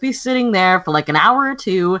we'd just be sitting there for like an hour or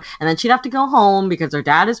two, and then she'd have to go home because her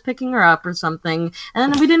dad is picking her up or something,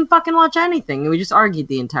 and then we didn't fucking watch anything. We just argued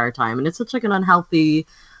the entire time, and it's such like an unhealthy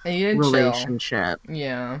And you didn't relationship.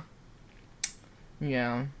 chill.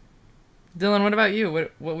 Yeah. Dylan, what about you?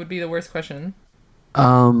 What would be the worst question?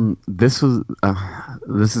 This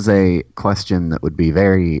is a question that would be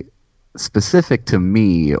very specific to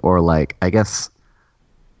me, or like, I guess,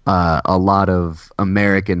 a lot of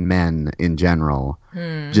American men in general.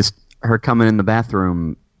 Just her coming in the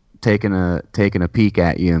bathroom, taking a peek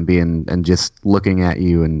at you and just looking at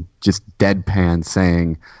you and just deadpan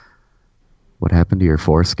saying, "What happened to your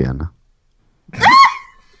foreskin?"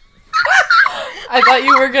 I thought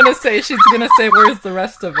you were gonna say she's gonna say, "Where's the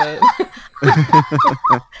rest of it?"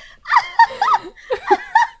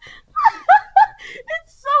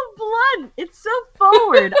 It's so blunt. It's so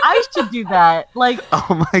forward. I should do that. Like,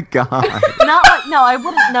 Oh my god. not like, no, I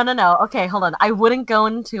wouldn't. No. Okay, hold on. I wouldn't go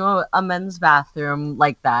into a men's bathroom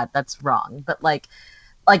like that. That's wrong. But like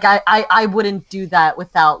I wouldn't do that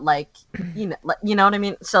without like, you know what I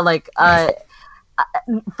mean. So like,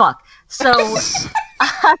 fuck. So.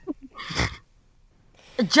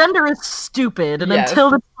 Gender is stupid, and Yes.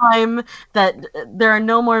 until the time that there are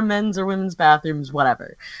no more men's or women's bathrooms,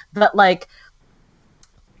 whatever. But like,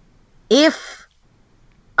 if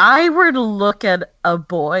I were to look at a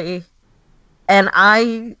boy and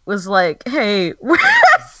I was like, "Hey, where's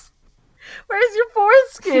your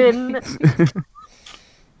foreskin?"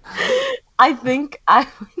 I think I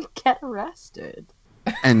would get arrested.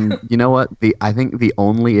 And you know what? I think the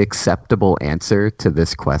only acceptable answer to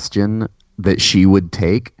this question that she would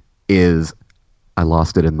take is, "I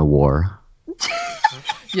lost it in the war."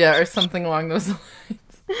 Yeah, or something along those lines.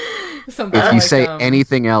 Something If you like, say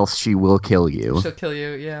anything else, she will kill you. she'll kill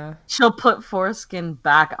you. Yeah. She'll put foreskin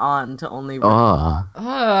back on to only. Ah.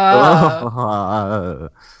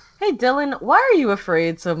 Hey Dylan, why are you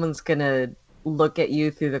afraid someone's gonna look at you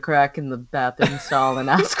through the crack in the bathroom stall and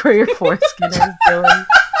ask where your foreskin is, Dylan?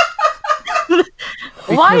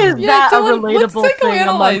 Why is Yeah, that a Dylan, let's relatable thing?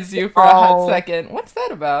 psychoanalyze amongst you for a hot all- second. What's that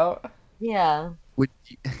about? Yeah.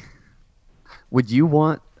 Would you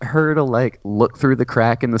want her to like look through the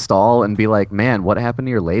crack in the stall and be like, "Man, what happened to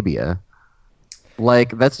your labia?"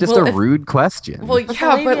 Like, that's just Well, a rude question. Well, But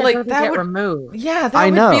yeah, the but labia like doesn't that get would. removed. Yeah, that I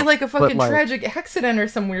would know, be like a but, fucking like- tragic accident or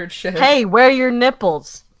some weird shit. Hey, where are your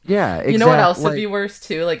nipples? yeah, exactly. You know what else would be worse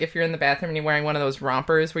too? Like if you're in the bathroom and you're wearing one of those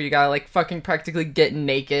rompers where you gotta like fucking practically get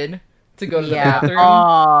naked to go to the Yeah. bathroom.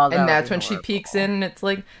 Oh, that And would that's be when she horrible. peeks in and it's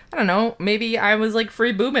like, I don't know, maybe I was like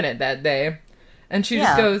free booming it that day. And she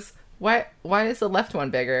just Yeah. goes, Why is the left one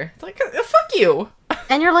bigger? It's like, fuck you.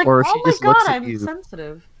 And you're like, Or oh she my just looks god, at I'm you.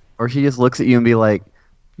 sensitive. Or she just looks at you and be like,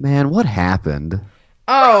 "Man, what happened?"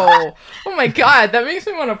 Oh my god, that makes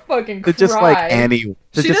me want to fucking cry. It's just like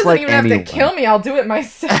She doesn't even have to kill me, I'll do it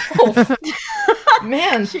myself.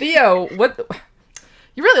 Man, Theo, what...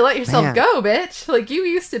 You really let yourself Man. go, bitch. Like, you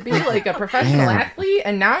used to be like a professional Man. athlete,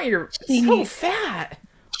 and now you're so fat.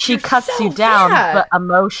 She You're cuts so you down, fat. but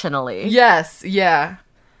emotionally. Yes, yeah.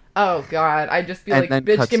 Oh god, I'd just be And like, then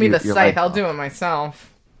bitch, cuts give me you- the your scythe, leg I'll off. do it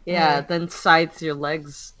myself. Yeah, then scythes your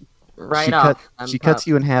legs right she off. She cuts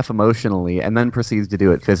you in half emotionally and then proceeds to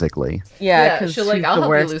do it physically. Yeah, Yeah, because she'll like, I'll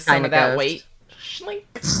help you lose some of that weight.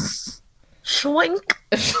 Schlink. Schwink.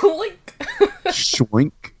 Like,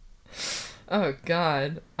 Schwink. oh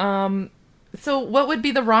God. So what would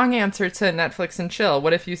be the wrong answer to Netflix and chill?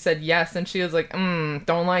 What if you said yes and she was like,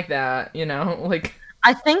 don't like that, you know? Like,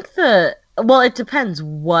 I think it depends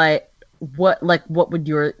what would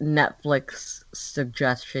your Netflix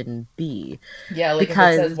suggestion be? yeah, like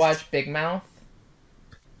Because if it says watch Big Mouth.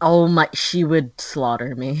 oh my, she would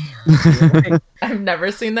slaughter me. I've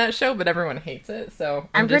never seen that show, but everyone hates it, so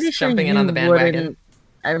I'm pretty just sure jumping in you on the bandwagon. wouldn't.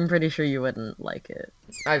 I'm pretty sure you wouldn't like it.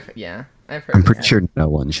 I've heard I'm pretty that. sure no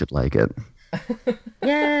one should like it.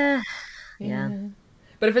 Yeah.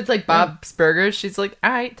 But if it's like Bob's Burgers, she's like,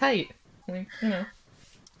 all right, tight. Like, you know.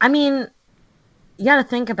 I mean, you got to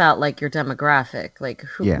think about like your demographic. Like,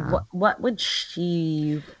 who? Yeah. What would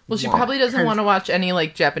she? Well, she want? probably doesn't want to watch any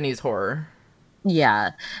like Japanese horror.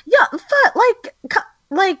 Yeah, but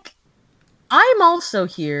like, I'm also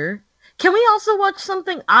here. Can we also watch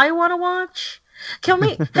something I want to watch? Can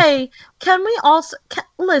we? Hey, can we also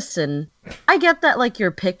listen? I get that like you're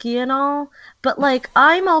picky and all, but like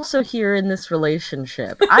I'm also here in this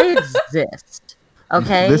relationship. I exist.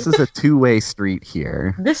 Okay. This is a two-way street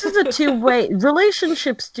here. This is a two-way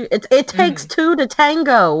relationships. It takes two to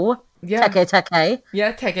tango. Yeah. Teke.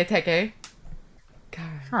 Yeah, teke.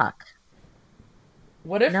 God. Fuck.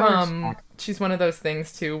 What if No respect. she's one of those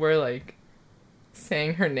things too where like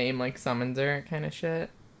saying her name like summons her kind of shit?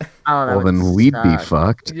 Oh, that Well, would then we'd be suck.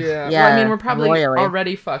 fucked. Yeah. Yeah, Well, I mean, we're probably royally.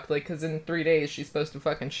 already fucked, like, because in 3 days she's supposed to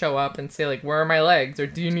fucking show up and say, like, where are my legs? Or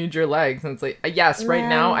do you need your legs? And it's like, yes, right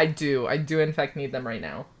now I do. I do, in fact, need them right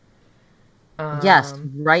now. Yes,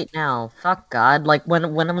 right now. Fuck God. Like when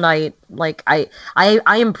am I like I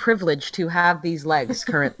am privileged to have these legs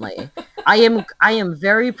currently. I am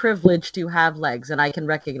very privileged to have legs and I can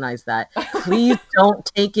recognize that. Please don't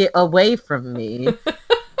take it away from me.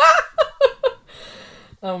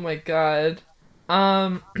 Oh my God.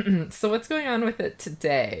 So what's going on with it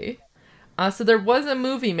today? So there was a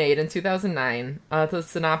movie made in 2009. The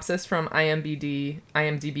synopsis from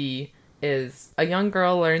IMDb is, a young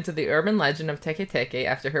girl learns of the urban legend of Teke Teke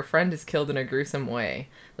after her friend is killed in a gruesome way.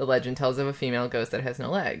 The legend tells of a female ghost that has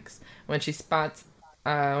no legs. When she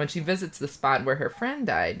visits the spot where her friend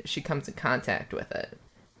died, she comes in contact with it.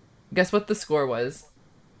 Guess what the score was?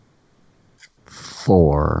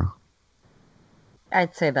 4.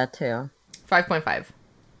 I'd say that too. 5.5.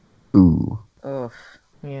 Ooh. Oof.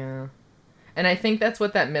 Yeah. And I think that's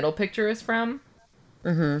what that middle picture is from.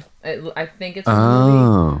 Mm-hmm. I think it's from the movie.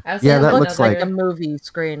 Oh. I also Yeah, have that Looks looks like like a movie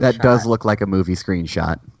screenshot. that does look like a movie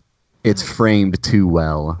screenshot. It's framed too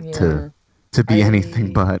well to be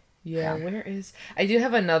anything but. Yeah, where is... I do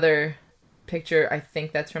have another picture. I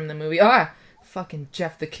think that's from the movie. Ah! Fucking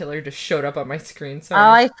Jeff the Killer just showed up on my screen. Oh,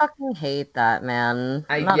 Sorry. I fucking hate that, man.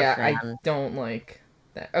 I Not a fan. don't like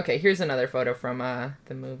that. Okay, here's another photo from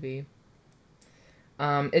the movie.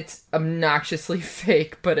 It's obnoxiously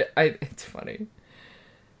fake, but it's funny.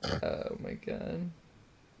 Oh my God.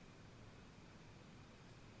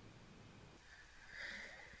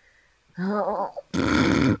 Oh.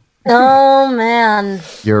 Oh man.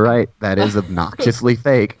 You're right. That is obnoxiously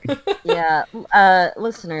fake. Yeah.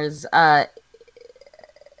 Listeners,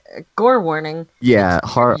 gore warning. Yeah, Yeah.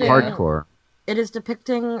 hardcore. It is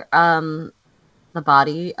depicting the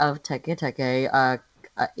body of Teke Teke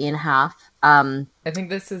in half. I think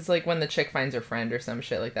this is like when the chick finds her friend or some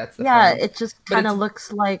shit like that's the Yeah, friend. it just But kind of it's-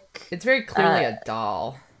 looks like It's very clearly a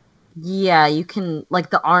doll. yeah, you can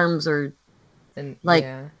like the arms are And like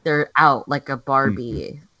yeah. they're out like a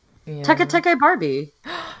Barbie. Yeah. Teke Teke Barbie.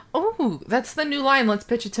 Oh, that's the new line. Let's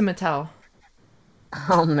pitch it to Mattel.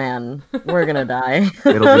 Oh man, we're gonna die.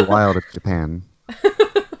 It'll be wild in Japan.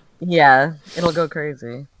 Yeah, it'll go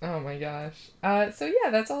crazy. Oh my gosh. So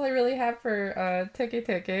yeah, that's all I really have for Teke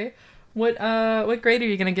Teke. What grade are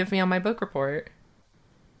you gonna give me on my book report?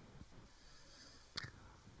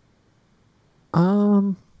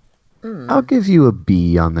 I'll give you a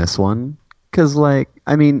B on this one. Because, like,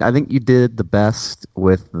 I mean, I think you did the best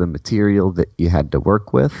with the material that you had to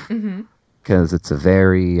work with. Because it's a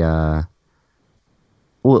very,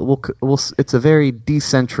 it's a very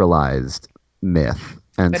decentralized myth.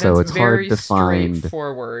 And so it's hard to find.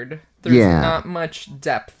 Straightforward. There's Yeah. not much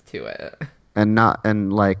depth to it.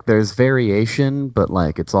 And like, there's variation, but,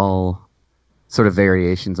 like, it's all sort of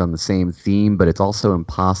variations on the same theme, but it's also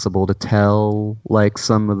impossible to tell, like,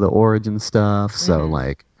 some of the origin stuff. So,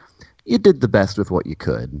 like, you did the best with what you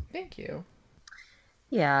could. Thank you.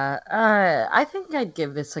 Yeah, I think I'd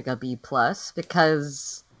give this like a B plus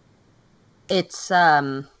because it's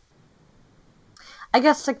I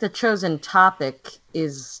guess like the chosen topic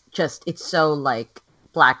is just it's so like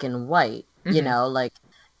black and white, you know, like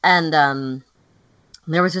and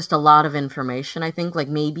there was just a lot of information. I think like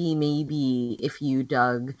maybe if you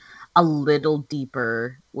dug a little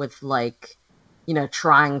deeper with like, you know,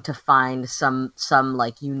 trying to find some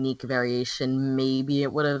like unique variation, maybe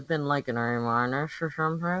it would have been like an A minus or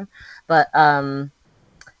something. But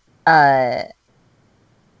uh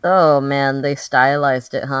oh man, they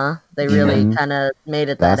stylized it, huh? They really Mhm. kind of made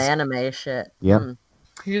it that That's- anime shit. Yep.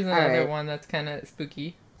 Here's another Alright. one that's kind of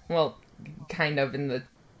spooky. Well, kind of in the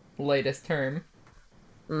latest term.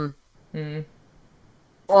 Mm. Mm.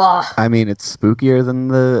 Ugh. I mean, it's spookier than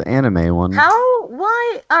the anime one. How?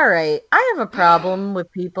 Why? Alright, I have a problem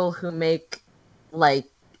with people who make, like,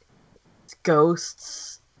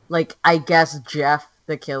 ghosts. Like, I guess Jeff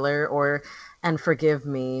the Killer, or, and forgive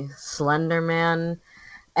me, Slender Man.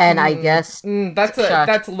 And I guess That's Shush.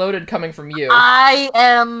 that's loaded coming from you. I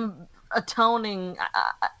am atoning,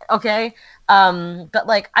 okay? But,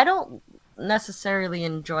 like, I don't necessarily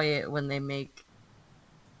enjoy it when they make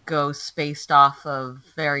ghosts based off of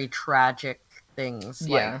very tragic things.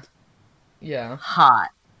 Yeah. Like, Yeah. hot.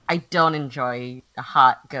 I don't enjoy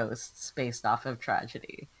hot ghosts based off of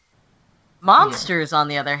tragedy. Monsters, on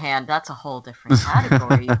the other hand, that's a whole different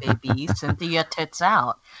category, baby. Cynthia tits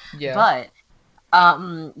out. Yeah. But,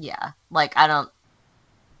 yeah, like I don't.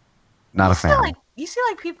 Not you a see, fan. like you see,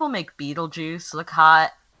 like people make Beetlejuice look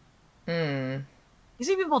hot. Mm. You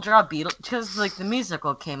see people draw Beetle because like the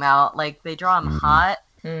musical came out, like they draw him Mhm. hot,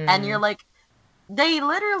 Mm. and you're like, they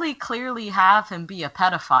literally clearly have him be a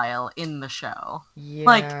pedophile in the show. Yeah.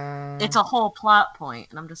 like, It's a whole plot point,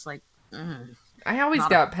 and I'm just like, I always not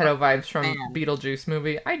got a pedo vibes from fan. Beetlejuice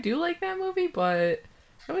movie. I do like that movie, but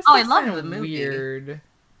it was Oh, I just love kinda the movie. weird.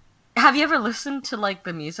 Have you ever listened to like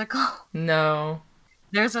the musical? No.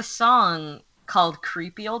 There's a song called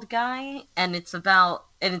Creepy Old Guy, and it's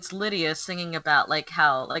Lydia singing about like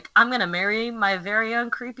how like I'm gonna marry my very own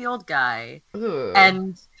creepy old guy. Ugh.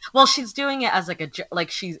 And well, she's doing it as like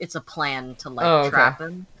like it's a plan to like Oh, okay. trap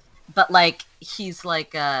him. But like he's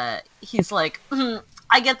like I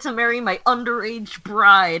get to marry my underage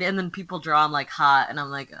bride, and then people draw him like hot, and I'm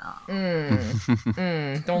like,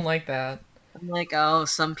 oh. Don't like that. I'm like, oh,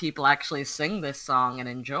 some people actually sing this song and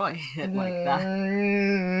enjoy it like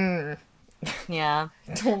that. Yeah.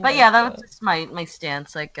 Don't But like yeah, that was just my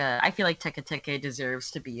stance. Like, I feel like Teke Teke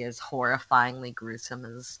deserves to be as horrifyingly gruesome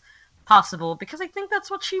as possible because I think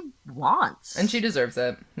that's what she wants. And she deserves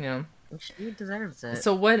it. Yeah. She deserves it.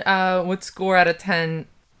 So what score out of 10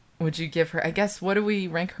 would you give her? I guess what do we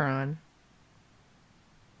rank her on?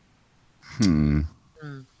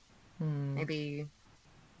 Maybe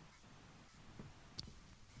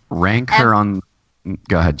Rank her on.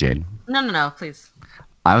 Go ahead, Jade. no, please.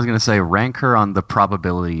 I was gonna say rank her on the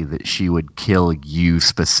probability that she would kill you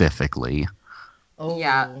specifically. Oh.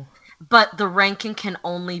 Yeah. But the ranking can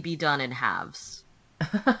only be done in halves.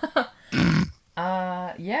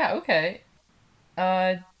 Yeah, okay.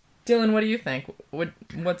 Dylan, what do you think?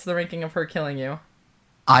 What's the ranking of her killing you?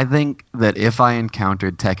 I think that if I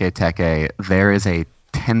encountered Teke Teke, there is a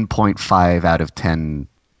 10.5 out of 10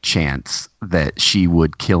 chance that she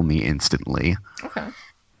would kill me instantly. Okay.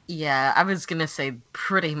 Yeah, I was gonna say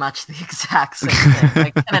pretty much the exact same thing.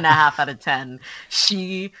 Like 10.5 out of 10.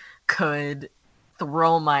 She could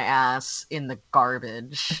throw my ass in the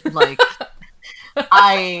garbage. Like,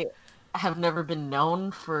 I have never been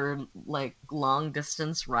known for like long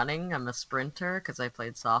distance running. I'm a sprinter because I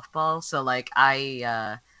played softball. So like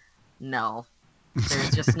no,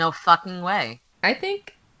 there's just no fucking way. I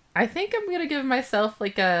think I'm gonna give myself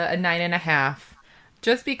like a 9.5,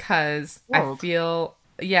 just because World.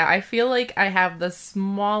 I feel like I have the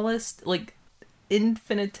smallest, like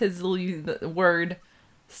infinitesimally the word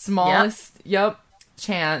smallest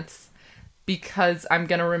chance, because I'm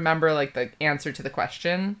gonna remember like the answer to the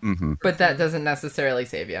question, Mm-hmm. but that doesn't necessarily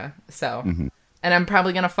save you. So, Mhm. and I'm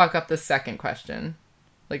probably gonna fuck up the second question,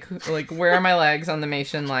 like where are my legs on the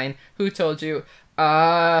Mason line? Who told you?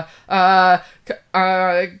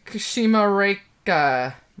 Kashima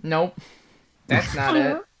Reika. Nope, that's not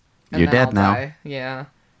it. And You're then dead I'll now. die. Yeah.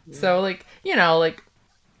 So like like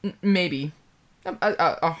maybe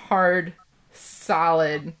a hard,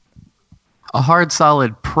 solid. A hard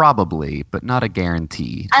solid, probably, but not a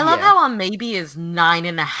guarantee. I love Yeah. how a maybe is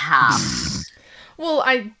 9.5. Well,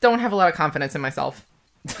 I don't have a lot of confidence in myself.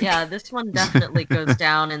 Yeah, this one definitely goes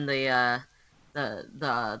down in the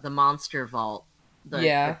monster vault.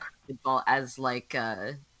 Yeah. The cryptid vault as like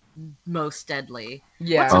most deadly.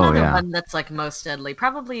 Yeah. What's Oh, another yeah. one that's like most deadly?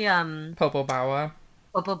 Probably Popo Bawa.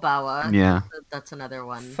 Popobawa. Yeah. That's another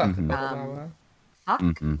one. Fuck Mhm. Popo Bawa. Fuck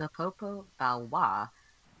Mhm. the Popo Bawa.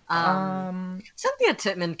 Cynthia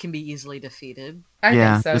Tittman can be easily defeated. I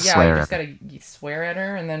Yeah, think so. just Yeah, swear you at just her. gotta swear at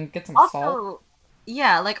her and then get some salt. Also,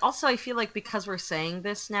 yeah, like also I feel like because we're saying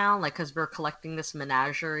this now, like because we're collecting this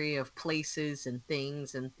menagerie of places and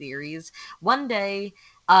things and theories, one day,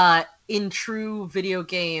 in true video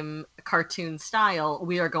game cartoon style,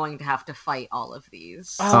 we are going to have to fight all of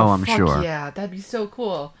these. Oh, I'm fuck sure. Yeah, that'd be so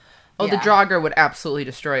cool. Oh, the Yeah. Draugr would absolutely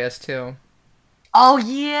destroy us too. Oh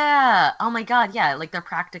yeah! Oh my god, yeah, like they're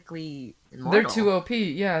practically immortal. They're too OP.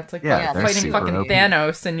 Yeah, it's like Yeah, they're fighting super fucking OP.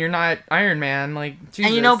 Thanos, and you're not Iron Man. Like, Jesus.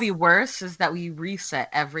 And you know, what'd be worse is that we reset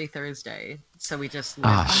every Thursday, so we just live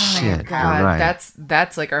Ah, the Oh same my shit. God, You're right.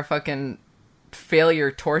 that's like our fucking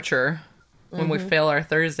failure torture when we fail our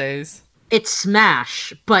Thursdays. It's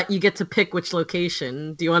Smash, but you get to pick which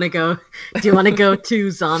location. Do you want to go? Do you want to go to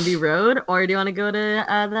Zombie Road, or do you want to go to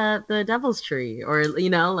the Devil's Tree, or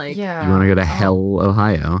like Yeah. You want to go to Hell,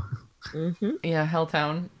 Ohio? Yeah,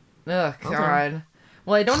 Helltown. Ugh, God.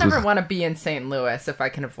 Well, I don't ever want to be in St. Louis if I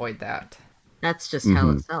can avoid that. That's just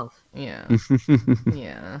hell itself. Yeah.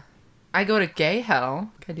 Yeah. I go to Gay Hell.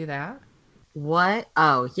 Can I do that? What?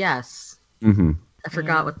 Oh yes, Mm-hmm. I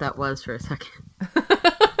forgot what that was for a second.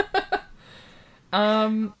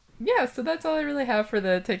 Yeah, so that's all I really have for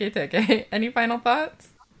the Teke Teke. Any final thoughts?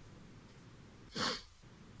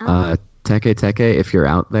 Teke Teke, if you're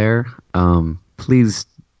out there, please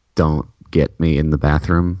don't get me in the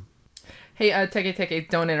bathroom. Hey, Teke Teke,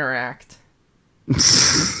 don't interact.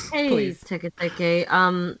 Hey, Please.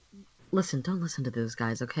 Teke. Listen, don't listen to those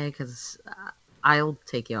guys, okay? Because I'll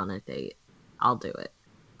take you on a date. I'll do it.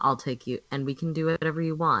 I'll take you, and we can do whatever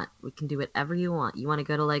you want. We can do whatever you want. You want to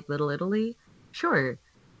go to like Little Italy? Sure. You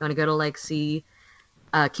want to go to like see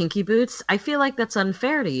Kinky Boots? I feel like that's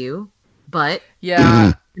unfair to you, but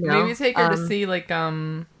Yeah, You know, maybe take her to see like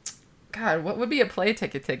God, what would be a play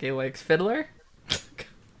Teke Teke, like Fiddler?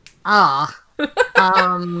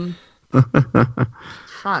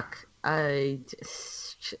 Fuck.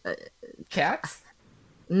 Cats?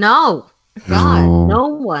 No. God, No. no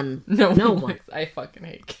one. No, No one one. likes- I fucking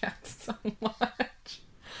hate cats so much.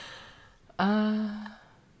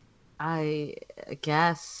 I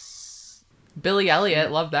guess. Billy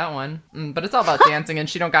Elliot, love that one. But it's all about dancing, and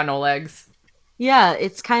she don't got no legs. Yeah,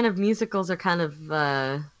 it's kind of musicals are kind of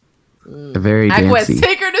Very Equus, dancey.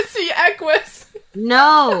 take her to see Equus.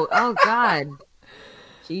 no. Oh God.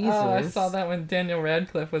 Jesus. Oh, I saw that when Daniel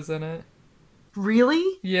Radcliffe was in it.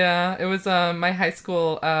 Really? Yeah, it was my high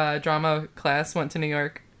school drama class went to New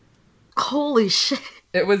York. Holy shit.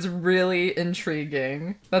 It was really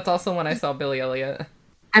intriguing. That's also when I saw Billy Elliot.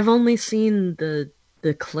 I've only seen the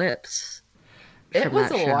clips. It from was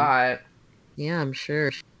that a show. lot. Yeah, I'm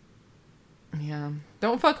sure. Yeah.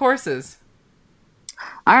 Don't fuck horses.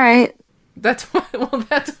 All right. That's what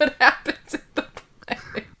happens in the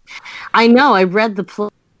play. I know. I read the play.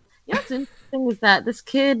 You know what's interesting is that this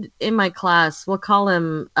kid in my class, we'll call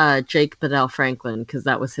him Jake Bedell Franklin because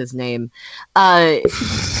that was his name.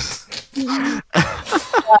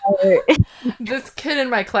 This kid in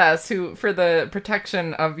my class who, for the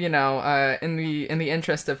protection of, in the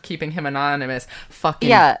interest of keeping him anonymous, fucking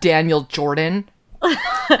Yeah. Daniel Jordan.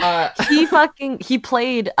 He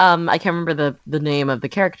played I can't remember the name of the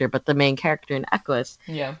character, but the main character in Equus,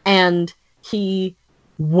 Yeah. and he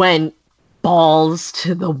went balls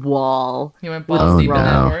to the wall. He went with balls deep in Ron.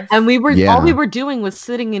 that horse. And we were Yeah. all we were doing was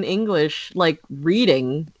sitting in English, like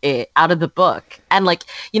reading it out of the book. And like,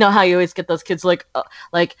 you know how you always get those kids like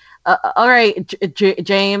all right,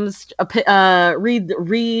 James,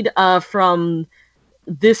 read from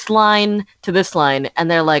this line to this line, and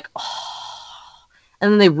they're like, oh.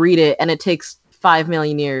 And then they read it, and it takes 5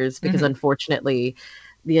 million years because unfortunately,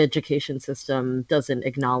 the education system doesn't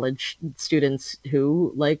acknowledge students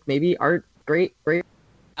who like maybe aren't great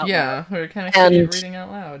out Yeah, loud. we're kind of And- shitty at reading out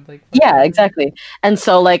loud. Like, Yeah, exactly. And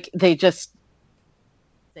so like they hate us.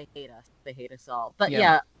 They hate us all. But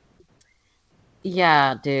Yeah.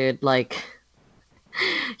 yeah, dude, like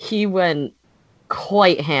he went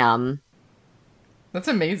quite ham. That's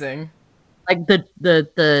amazing. Like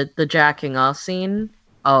the jacking off scene.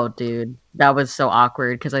 Oh, dude, that was so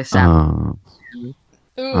awkward because I sat. Oh, Ooh.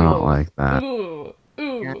 I don't like that. Ooh.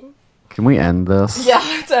 Ooh. Yeah. Can we end this? Yeah,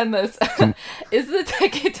 let's end this. Is the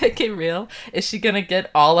Teke Teke real? Is she gonna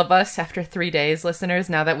get all of us after 3 days, listeners,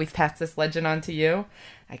 now that we've passed this legend on to you?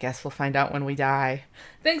 I guess we'll find out when we die.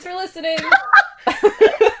 Thanks for listening!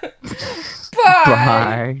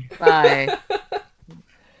 Bye! Bye. Bye.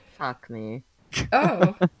 Fuck me.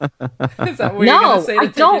 Oh. Is that what you're No, gonna say to I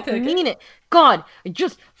don't Teke Teke? mean it. God, I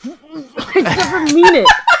never mean it.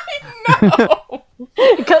 No!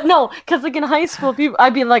 Because But no, because like in high school, people,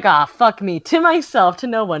 I'd be like, ah, fuck me, to myself, to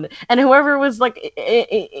no one, and whoever was like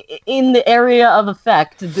in the area of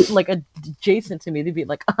effect, like adjacent to me, they'd be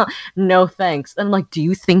like, no thanks. And I'm like, do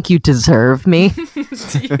you think you deserve me? Do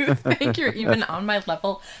you think you're even on my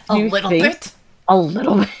level? A little bit? A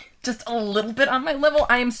little bit. Just a little bit on my level?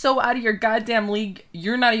 I am so out of your goddamn league.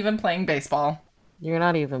 You're not even playing baseball. You're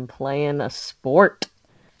not even playing a sport.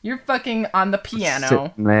 You're fucking on the piano.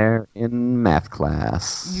 Sitting there in math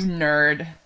class. You nerd.